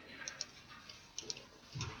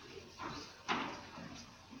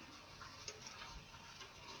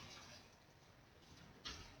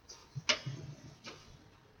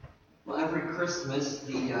Christmas,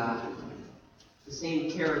 the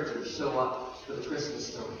same characters show up for the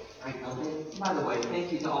Christmas story, right? By the way,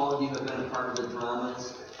 thank you to all of you who have been a part of the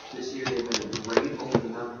dramas this year. They've been a great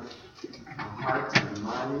opening up our hearts and our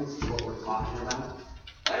minds to what we're talking about.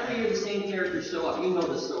 Every year the same characters show up. You know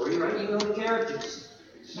the story, right? You know the characters.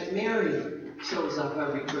 Like Mary shows up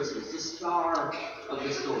every Christmas, the star of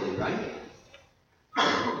the story, right?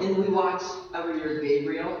 And we watch every year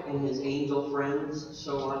Gabriel and his angel friends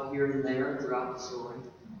show up here and there throughout the story.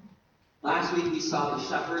 Last week we saw the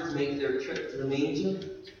shepherds make their trip to the manger.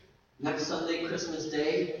 Next Sunday, Christmas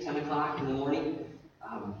Day, 10 o'clock in the morning,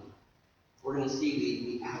 we're going to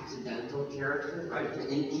see the accidental character, right? The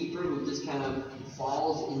innkeeper who just kind of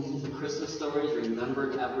falls into the Christmas stories,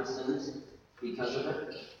 remembered ever since because of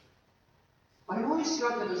it. But I'm always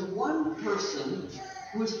struck that there's one person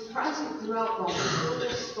who is present throughout the whole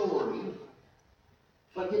story,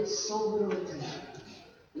 but gets so little attention.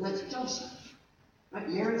 And that's Joseph. Right?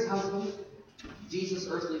 Mary's husband, Jesus'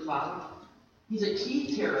 earthly father. He's a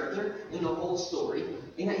key character in the whole story,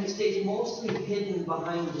 and that he stays mostly hidden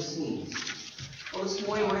behind the scenes. Well, this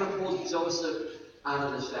morning we're going to pull Joseph out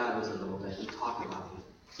of the shadows a little bit and talk about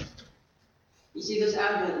him. You see, this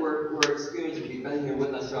Advent we're experiencing, if you've been here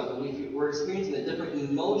with us throughout the week, we're experiencing the different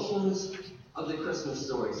emotions of the Christmas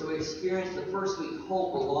story. So we experienced the first week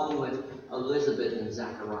hope along with Elizabeth and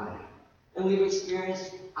Zechariah. And we've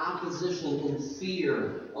experienced opposition and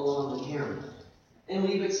fear along with Herod. And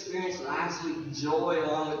we've experienced last week joy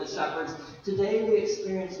along with the shepherds. Today we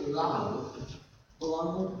experience love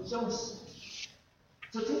along with Joseph.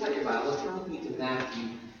 So take out your Bible, turn with me to Matthew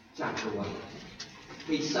chapter 1.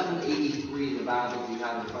 Page 783 of the Bible you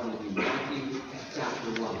have in front of you. Matthew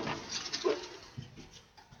chapter 1.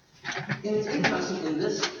 And it's interesting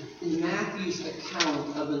in Matthew's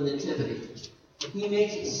account of the Nativity. He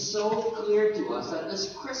makes it so clear to us that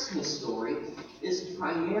this Christmas story is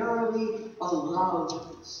primarily a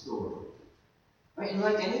love story. Right? And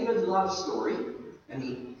like any good love story,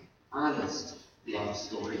 any honest love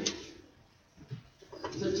story,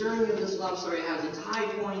 the journey of this love story has its high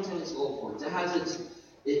points and its low points. It has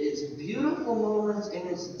its beautiful moments and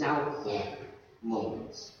its doubtful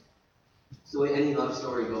moments. It's the way any love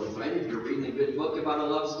story goes, right? If you're reading a good book about a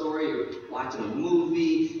love story, or watching a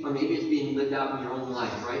movie, or maybe it's being lived out in your own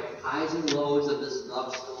life, right? Highs and lows of this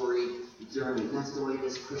love story journey. That's the way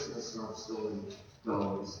this Christmas love story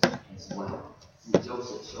goes as well. And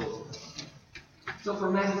Joseph shows us. So for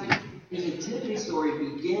Matthew, his nativity story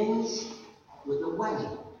begins with a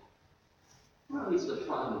wedding. Or at least the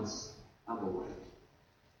promise of a wedding.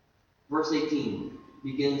 Verse 18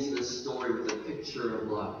 begins this story with a picture of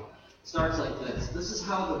love. It starts like this. This is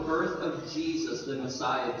how the birth of Jesus, the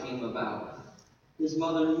Messiah, came about. His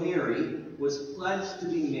mother Mary was pledged to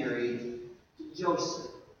be married to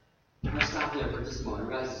Joseph. I'll stop there for just a moment. I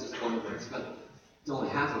realize it's just one verse, but it's only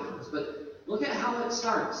half a verse. But look at how it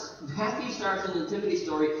starts. Matthew starts the nativity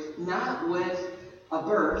story not with a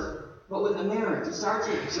birth, but with a marriage. It starts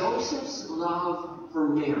with Joseph's love for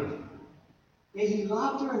Mary. And he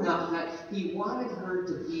loved her enough that he wanted her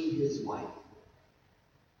to be his wife.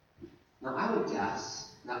 Now, I would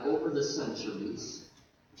guess that over the centuries,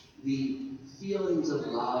 the feelings of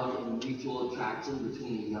love and mutual attraction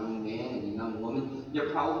between a young man and a young woman,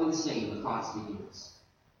 they're probably the same across the years.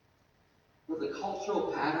 But the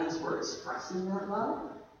cultural patterns for expressing that love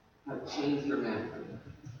have changed dramatically.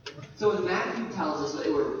 So when Matthew tells us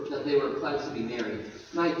that they were pledged to be married,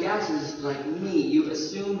 my guess is, like me, you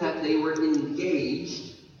assume that they were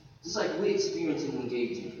engaged, just like we experience an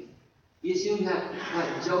engagement. You assume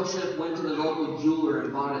that Joseph went to the local jeweler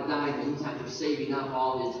and bought a diamond after saving up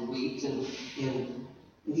all his weeks, and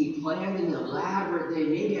he planned an elaborate day,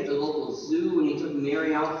 maybe at the local zoo, and he took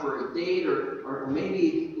Mary out for a date, or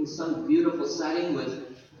maybe in some beautiful setting with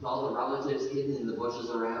all the relatives hidden in the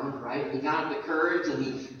bushes around, right? And he got up the courage, and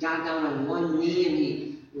he got down on one knee, and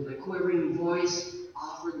he, with a quivering voice,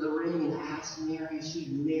 offered the ring and asked Mary if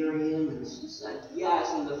she'd marry him, and she said yes,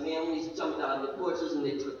 and the families jumped out of the bushes, and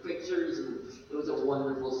they took pictures, and it was a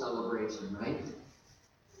wonderful celebration, right?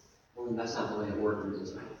 Only that's not the way it worked in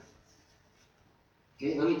Israel.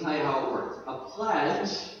 Okay, let me tell you how it worked. A pledge,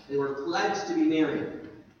 they were pledged to be married.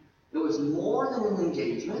 It was more than an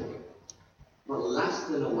engagement, but less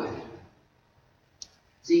than a wedding.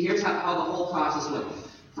 See, here's how the whole process went.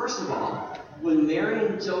 First of all, when Mary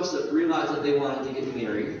and Joseph realized that they wanted to get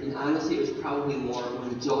married, and honestly it was probably more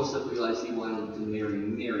when Joseph realized he wanted to marry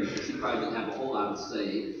Mary, because he probably didn't have a whole lot to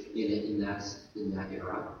say in that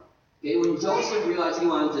era. Okay, when Joseph realized he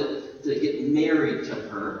wanted to get married to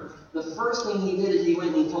her, the first thing he did is he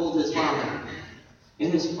went and he told his father.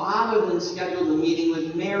 And his father then scheduled a meeting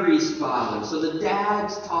with Mary's father. So the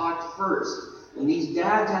dads talked first. And these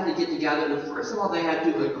dads had to get together. And first of all, they had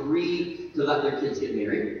to agree to let their kids get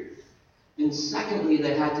married. And secondly,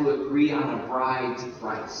 they had to agree on a bride's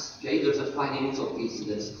price. Okay, there's a financial piece to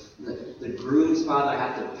this. The groom's father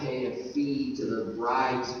had to pay a fee to the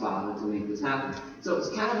bride's father to make this happen. So it's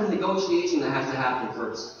kind of a negotiation that has to happen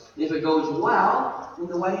first. And if it goes well, then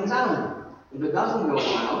the wedding's on. If it doesn't go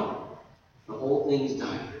well, the whole thing's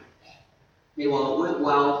done. Okay, well, it went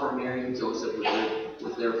well for Mary and Joseph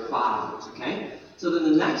with their fathers. Okay, so then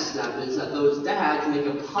the next step is that those dads make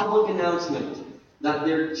a public announcement that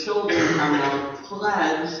their children are now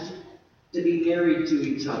pledged to be married to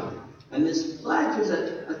each other. And this pledge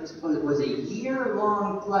was a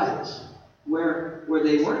year-long pledge where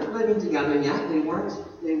they weren't living together yet, they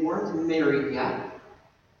weren't married yet,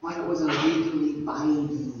 but it was a legally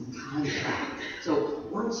binding contract. So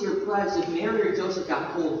once you're pledged, if Mary or Joseph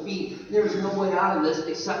got cold feet, there's no way out of this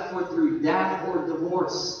except for through death or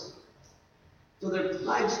divorce. So they're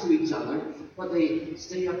pledged to each other, but they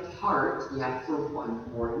stay apart yet for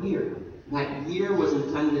one more year. And that year was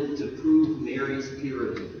intended to prove Mary's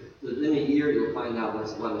purity. So within a year, you'll find out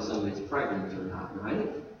whether somebody's pregnant or not, right?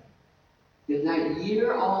 If that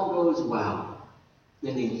year all goes well,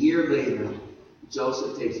 then a year later,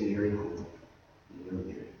 Joseph takes Mary home. And they're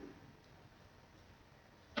married.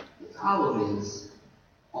 The problem is,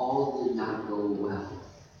 all did not go well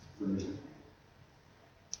for Mary.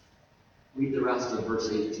 Read the rest of verse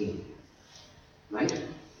 18. Right? It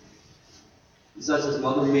says his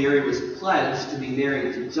mother Mary was pledged to be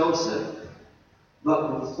married to Joseph,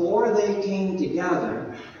 but before they came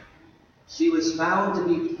together, she was found to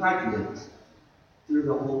be pregnant through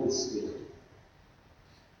the Holy Spirit.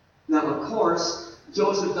 Now, of course,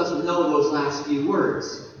 Joseph doesn't know those last few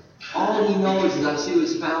words. All he knows is that she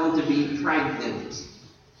was found to be pregnant.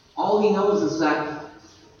 All he knows is that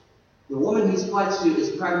the woman he's pledged to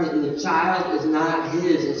is pregnant and the child is not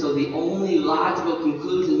his. And so the only logical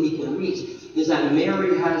conclusion he can reach is that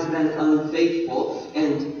Mary has been unfaithful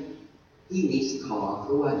and he needs to call off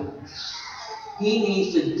the wedding. He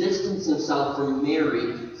needs to distance himself from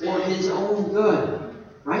Mary for his own good.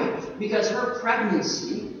 Right? Because her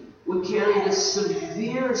pregnancy would carry this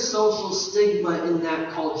severe social stigma in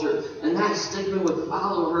that culture, and that stigma would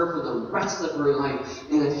follow her for the rest of her life.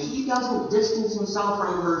 And if he doesn't distance himself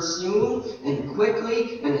from her soon and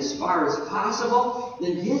quickly and as far as possible,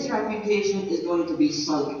 then his reputation is going to be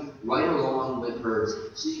sunk right along with hers.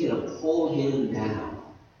 She's going to pull him down.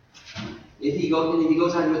 If he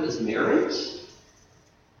goes ahead with this marriage,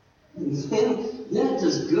 then it's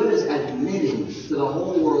as good as admitting to the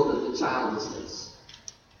whole world that the child is his.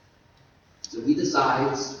 So he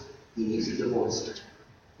decides he needs to divorce her.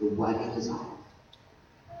 The wedding is off.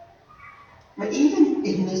 Now, even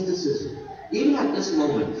in this decision, even at this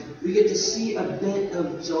moment, we get to see a bit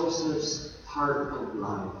of Joseph's heart of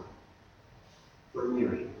love for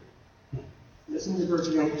Mary. Listen to verse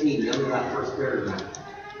 19, the end of that first paragraph.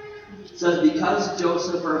 It says, because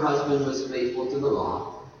Joseph, her husband, was faithful to the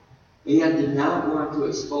law, and yet did not want to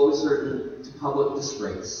expose her to public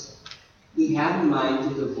disgrace, he had in mind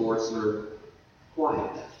to divorce her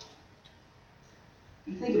quietly.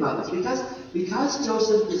 You think about this. Because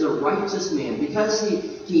Joseph is a righteous man, because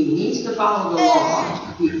he needs to follow the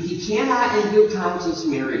law, he cannot in good conscience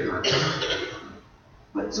marry her.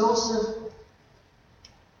 But Joseph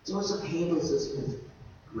handles this with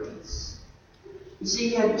grace. You see,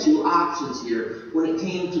 he had two options here when it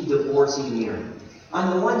came to divorcing Mary.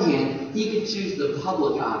 On the one hand, he could choose the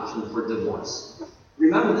public option for divorce.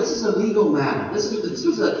 Remember, this is a legal matter. This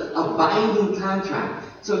was a binding contract.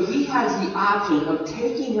 So he has the option of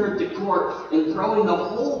taking her to court and throwing the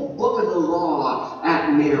whole book of the law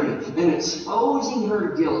at Mary and exposing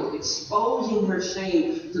her guilt, exposing her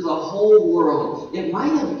shame to the whole world. It may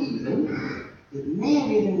have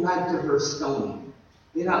even led to her stoning.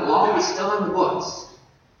 That law was still on the books.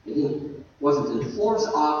 It wasn't enforced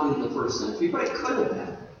often in the first century, but it could have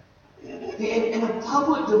been. And a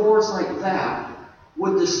public divorce like that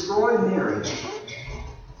would destroy Mary,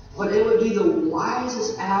 but it would be the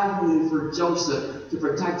wisest avenue for Joseph to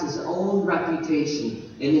protect his own reputation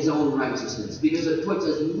and his own righteousness, because it puts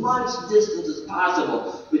as much distance as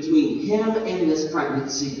possible between him and this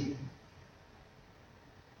pregnancy.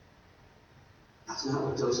 That's not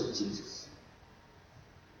what Joseph chooses.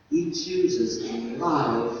 He chooses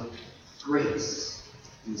love, grace,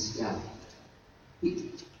 instead.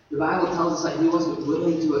 The Bible tells us that he wasn't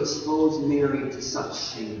willing to expose Mary to such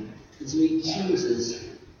shame. And so he chooses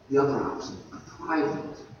the other option, a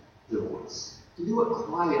private divorce. To do it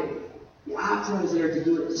quietly. The option was there to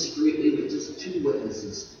do it discreetly with just 2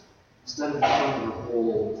 witnesses instead of in front of the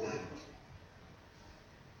whole town.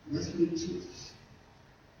 And that's what he chooses.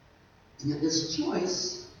 And yet this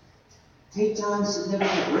choice takes on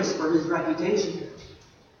significant risk for his reputation.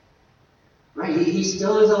 Right? He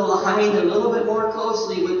still is aligned a little bit more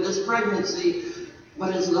closely with this pregnancy,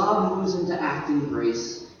 but his love moves into acting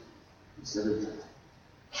grace instead of death.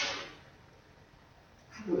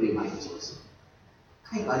 I really like Joseph.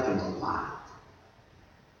 I like him a lot.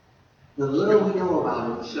 The little we know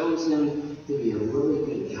about him shows him to be a really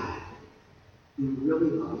good guy who really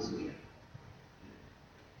loves Mary.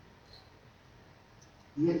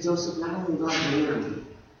 And yet Joseph not only loved Mary,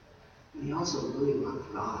 but he also really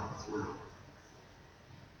loved God as well.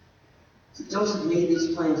 So Joseph made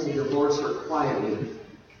these plans to divorce her quietly,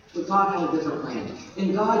 but God had a different plan.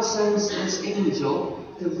 And God sends this angel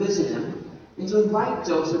to visit him and to invite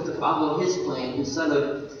Joseph to follow his plan instead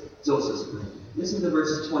of Joseph's plan. Listen to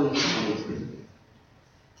verses 20 and 23. It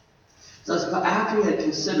says, but after he had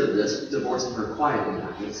considered this, divorcing her quietly,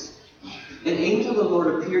 that is, an angel of the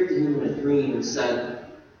Lord appeared to him in a dream and said,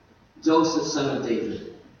 Joseph, son of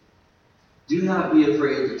David, do not be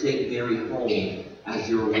afraid to take Mary home as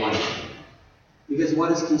your wife, because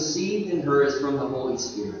what is conceived in her is from the Holy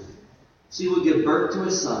Spirit. She will give birth to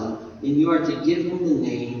a son, and you are to give him the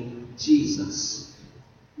name Jesus,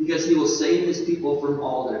 because he will save his people from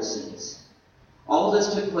all their sins. All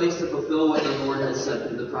this took place to fulfill what the Lord had said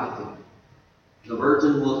through the prophet. The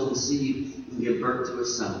virgin will conceive and give birth to a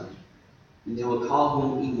son, and they will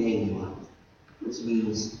call him Emmanuel, which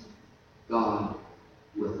means God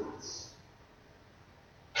with us.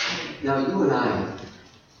 Now, you and I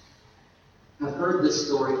have heard this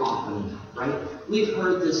story often enough, right? We've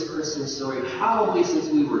heard this Christmas story probably since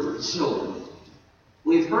we were children.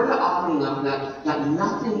 We've heard it often enough that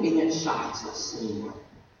nothing in it shocks us anymore.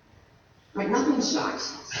 Right? Nothing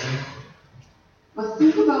shocks us. But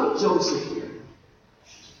think about Joseph here.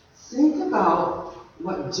 Think about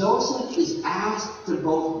what Joseph is asked to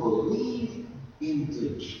both believe and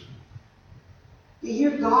do.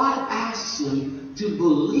 Here God asks him to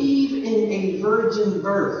believe in a virgin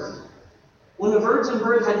birth, when a virgin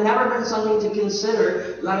birth had never been something to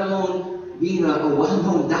consider, let alone being a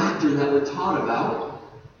well-known doctrine that we're taught about.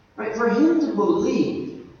 Right? For him to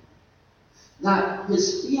believe that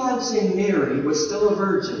his fiancée Mary was still a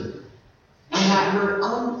virgin, and that her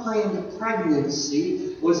unplanned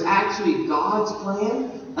pregnancy was actually God's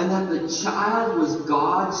plan, and that the child was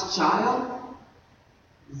God's child,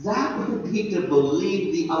 that would be to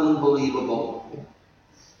believe the unbelievable.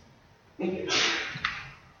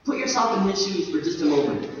 Put yourself in his shoes for just a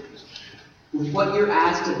moment. With what you're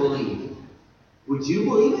asked to believe, would you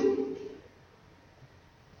believe it?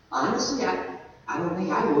 Honestly, I don't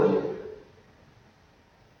think I would.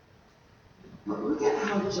 But look at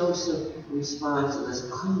how Joseph responds to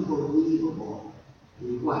this unbelievable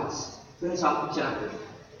request. Finish off the chapter. It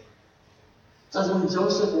says, when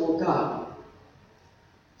Joseph woke up,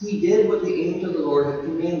 he did what the angel of the Lord had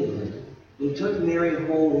commanded him, and took Mary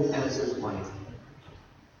home as his wife.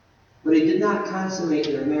 But he did not consummate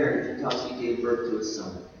their marriage until she gave birth to a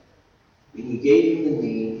son, and he gave him the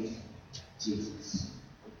name Jesus.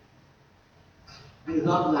 I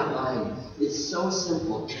love that line. It's so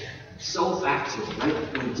simple, so factual, right?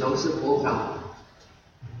 When Joseph woke up,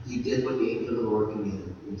 he did what the angel of the Lord commanded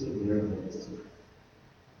him, and took Mary home as his wife.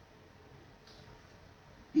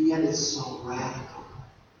 And yet it's so radical.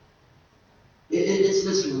 It's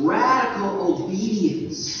this radical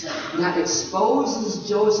obedience that exposes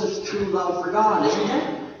Joseph's true love for God, isn't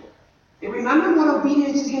it? And remember what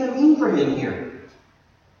obedience is going to mean for him here.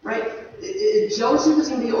 Right? Joseph is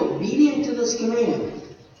going to be obedient to this command.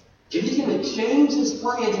 If he's going to change his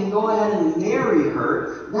plans and go ahead and marry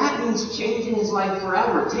her, that means changing his life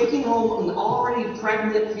forever. Taking home an already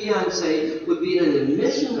pregnant fiancée would be an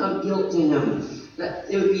admission of guilt to him. That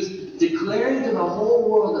it would be declaring to the whole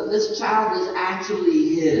world that this child is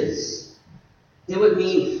actually his. It would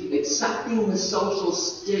mean accepting the social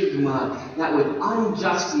stigma that would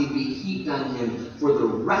unjustly be heaped on him for the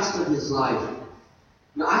rest of his life.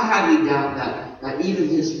 Now, I highly doubt that even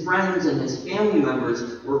his friends and his family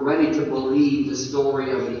members were ready to believe the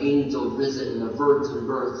story of an angel visit and a virgin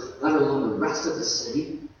birth, let alone the rest of the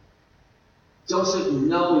city. Joseph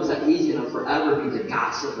knows that he's going to forever be the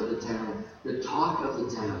gossip of the town, the talk of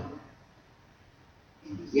the town.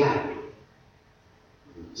 And yet,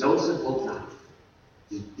 when Joseph woke up,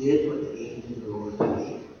 he did what the angel of the Lord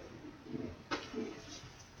commanded.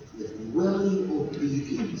 With willing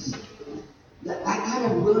obedience. That kind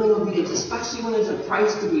of willing obedience, especially when there's a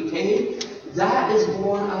price to be paid, that is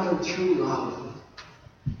born out of true love.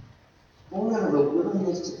 born out of a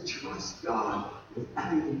willingness to trust God with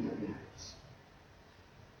everything that matters.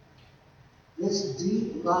 This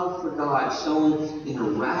deep love for God shown in a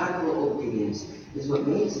radical obedience is what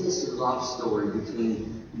makes this love story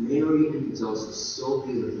between Mary and Joseph so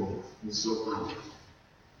beautiful and so powerful.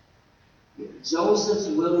 Joseph's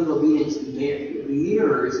willing obedience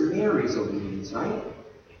mirrors Mary's obedience, right?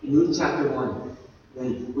 In Luke chapter 1,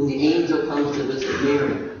 when the angel comes to visit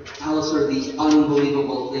Mary, tells her these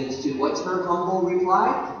unbelievable things too. What's her humble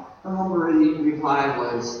reply? Her humble reply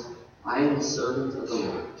was, I am the servant of the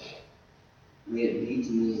Lord. May it be to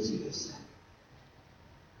me as you have said.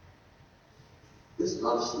 This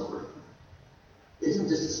love story isn't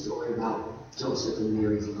just a story about Joseph and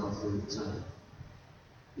Mary's love for each other.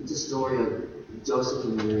 It's a story of Joseph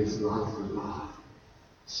and Mary's love for God,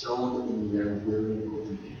 shown in their willing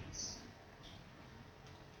obedience.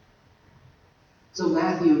 So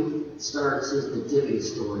Matthew starts his nativity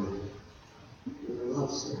story with a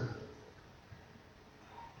love story.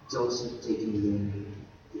 Joseph taking Mary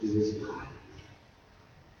to be his bride,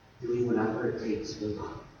 doing whatever it takes for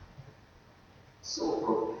love. So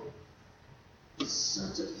appropriate. It's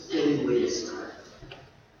such a fitting way to start.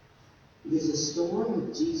 Because the story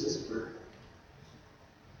of Jesus' birth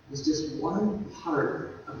is just one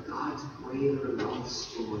part of God's greater love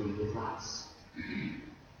story with us.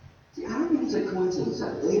 See, I don't think it's a coincidence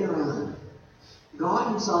that later on,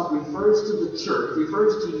 God himself refers to the church,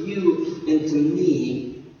 refers to you and to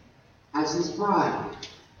me as his bride.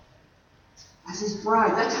 As his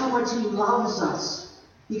bride. That's how much he loves us.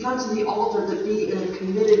 He comes to the altar to be in a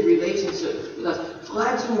committed relationship with us,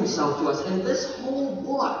 pledging himself to us. And this whole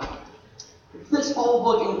book,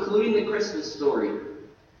 including the Christmas story,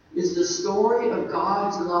 is the story of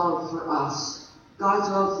God's love for us, God's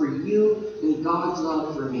love for you, and God's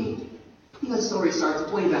love for me. The story starts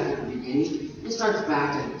way back at the beginning. It starts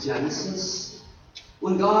back at Genesis,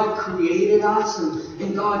 when God created us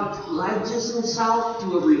and God pledges himself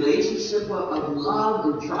to a relationship of love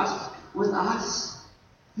and trust with us.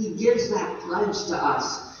 He gives that pledge to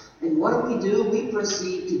us. And what do? We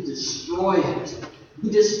proceed to destroy it. We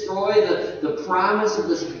destroy the promise of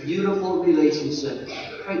this beautiful relationship.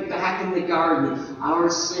 Right back in the garden, our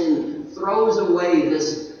sin throws away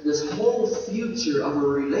this whole future of a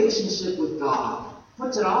relationship with God.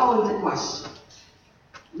 Puts it all into question.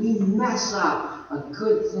 We mess up a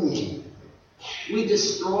good thing. We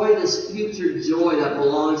destroy this future joy that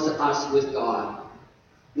belongs to us with God.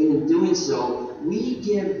 And in doing so, we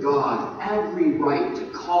give God every right to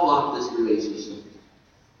call off this relationship.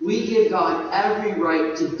 We give God every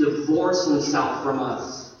right to divorce himself from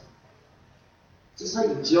us. Just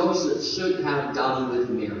like Joseph should have done with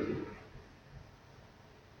Mary.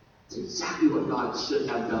 It's exactly what God should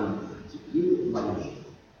have done to you and me.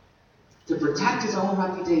 To protect his own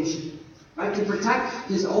reputation. Right? To protect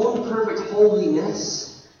his own perfect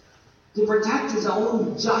holiness. To protect his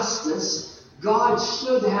own justice. God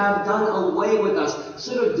should have done away with us,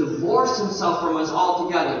 should have divorced himself from us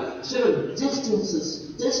altogether, should have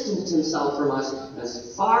distanced himself from us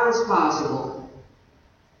as far as possible,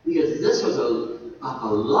 because this was a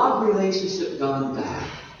love relationship gone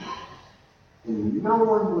bad. And no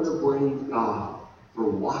one would have blamed God for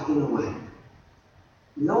walking away.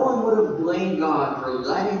 No one would have blamed God for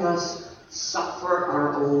letting us suffer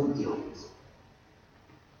our own guilt.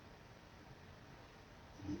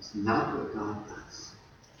 It's not what God does.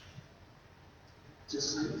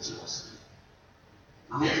 Just like Joseph.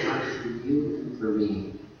 God's love for you and for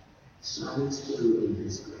me shines through in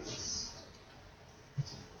his grace.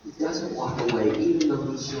 He doesn't walk away even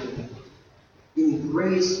though he should. In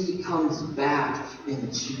grace, he comes back and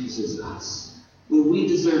chooses us. When we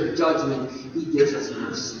deserve judgment, he gives us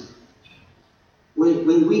mercy.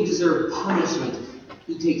 When we deserve punishment,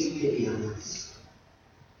 he takes pity on us.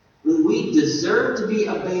 When we deserve to be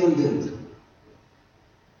abandoned,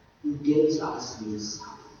 he gives us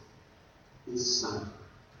himself, his Son,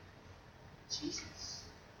 Jesus.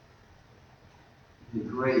 In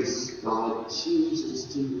grace, God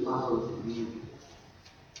chooses to love you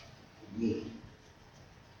and me.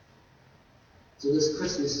 So this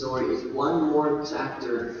Christmas story is one more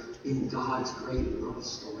chapter in God's great love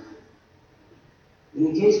story. And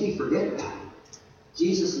in case we forget that,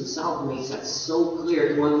 Jesus himself makes that so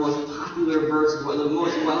clear in one of the most popular verses, one of the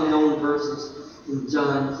most well-known verses in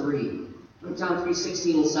John 3. John 3,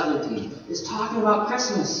 16 and 17 is talking about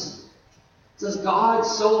Christmas. It says, God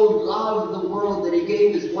so loved the world that he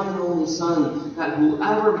gave his one and only Son, that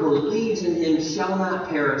whoever believes in him shall not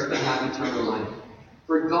perish but have eternal life.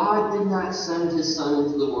 For God did not send his Son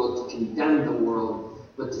into the world to condemn the world,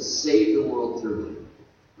 but to save the world through him.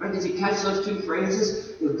 Right? Did you catch those two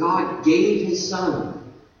phrases? God gave his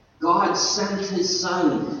Son. God sent his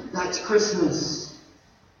Son. That's Christmas.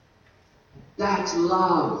 That's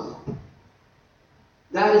love.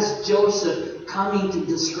 That is Joseph coming to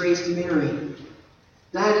disgraced Mary.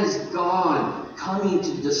 That is God coming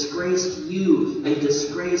to disgrace you and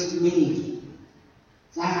disgrace me.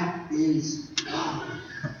 That is love.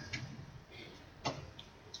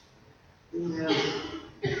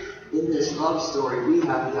 In this love story, we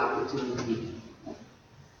have the opportunity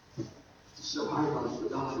to show our love for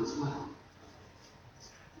God as well.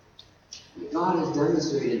 God has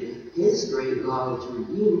demonstrated his great love through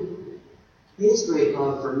you, his great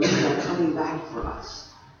love for me by coming back for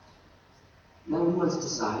us. Now we must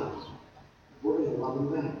decide if we're going to love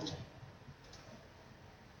him back.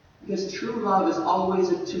 Because true love is always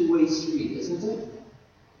a two-way street, isn't it?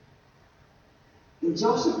 And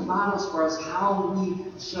Joseph models for us how we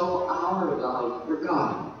show our love for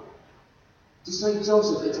God. Just like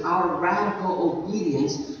Joseph, it's our radical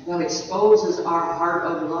obedience that exposes our heart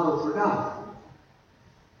of love for God.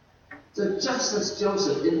 So just as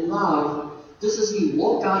Joseph, in love, just as he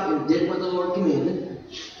woke up and did what the Lord commanded,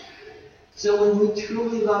 so when we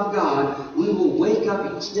truly love God, we will wake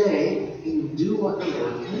up each day and do what the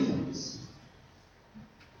Lord commands.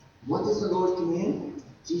 What does the Lord command?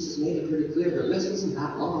 Jesus made it pretty clear. The list isn't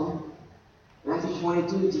that long. Matthew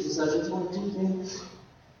 22, Jesus says it's only two things.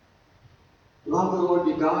 Love the Lord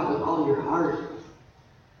your God with all your heart,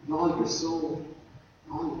 with all your soul,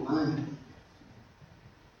 with all your mind.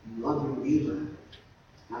 And love your neighbor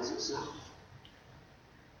as yourself.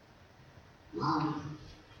 Love.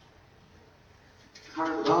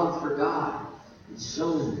 Our love for God is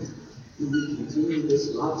shown when we continue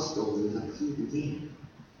this love story that he began.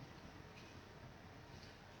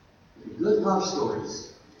 Good love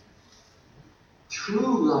stories,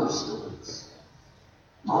 true love stories,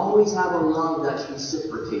 always have a love that's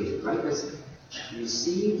reciprocated, right? That's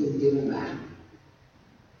received and given back.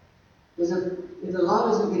 Because if the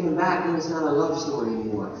love isn't given back, then it's not a love story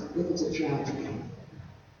anymore. Then it's a tragedy.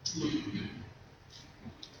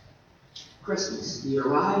 Christmas, the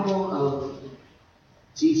arrival of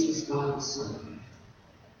Jesus, God's Son,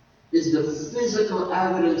 is the physical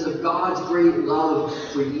evidence of God's great love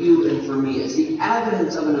for you and for me. It's the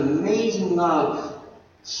evidence of an amazing love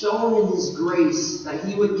shown in his grace that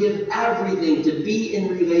he would give everything to be in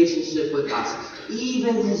relationship with us,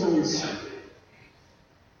 even his own Son.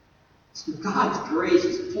 So God's grace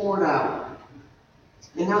is poured out.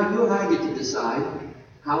 And now you and I get to decide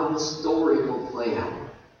how the story will play out.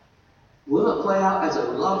 Will it play out as a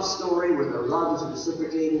love story where the love is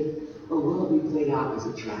reciprocated, or will it be played out as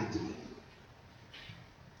a tragedy?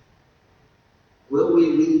 Will we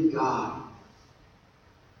leave God,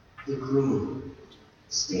 the groom,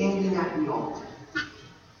 standing at the altar,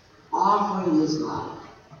 offering his love,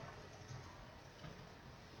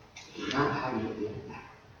 and not having it given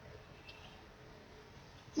back?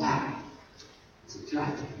 That is a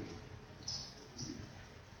tragedy.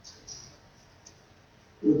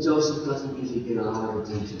 And Joseph doesn't usually get a lot of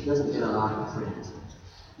attention. He doesn't get a lot of friends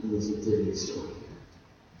in this nativity story.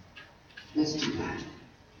 That's too bad.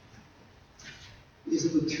 Because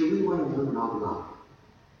if we truly want to learn about love,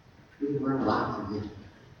 we can learn a lot from him.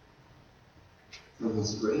 From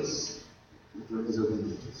his grace and from his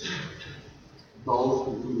obedience. Both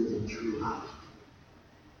rooted in true love.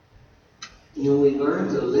 And when we learn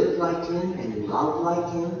to live like him and love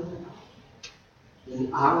like him,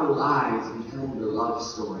 then our lives become the love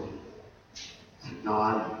story that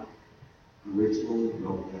God originally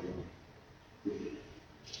wrote them to be.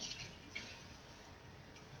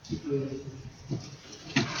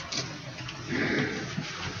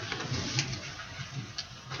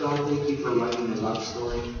 God, thank you for writing a love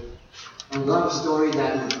story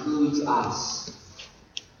that includes us.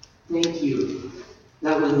 Thank you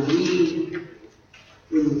that when we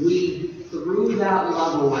threw that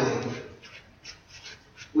love away,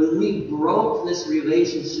 when we broke this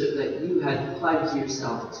relationship that you had pledged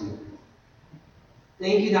yourself to,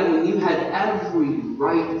 thank you that when you had every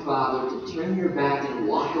right, Father, to turn your back and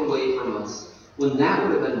walk away from us, when that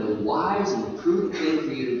would have been the wise and prudent thing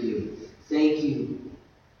for you to do, thank you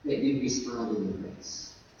that you responded in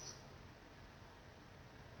grace.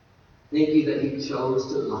 Thank you that you chose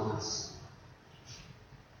to love us,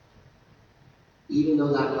 even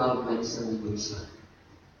though that love meant sending your Son.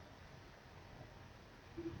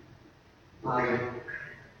 Father,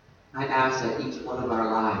 I ask that each one of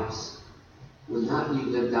our lives will not be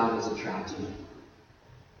lived out as a tragedy,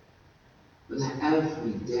 but that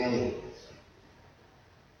every day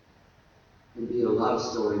would be a love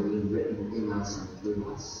story being written in us and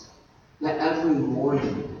through us. that every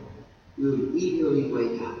morning we would eagerly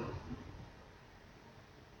wake up,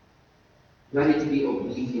 ready to be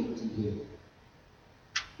obedient to you,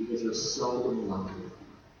 because we're so in love with you.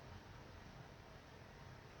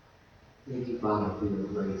 Thank you, Father, for your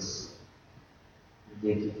grace. And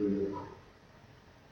thank you for your love.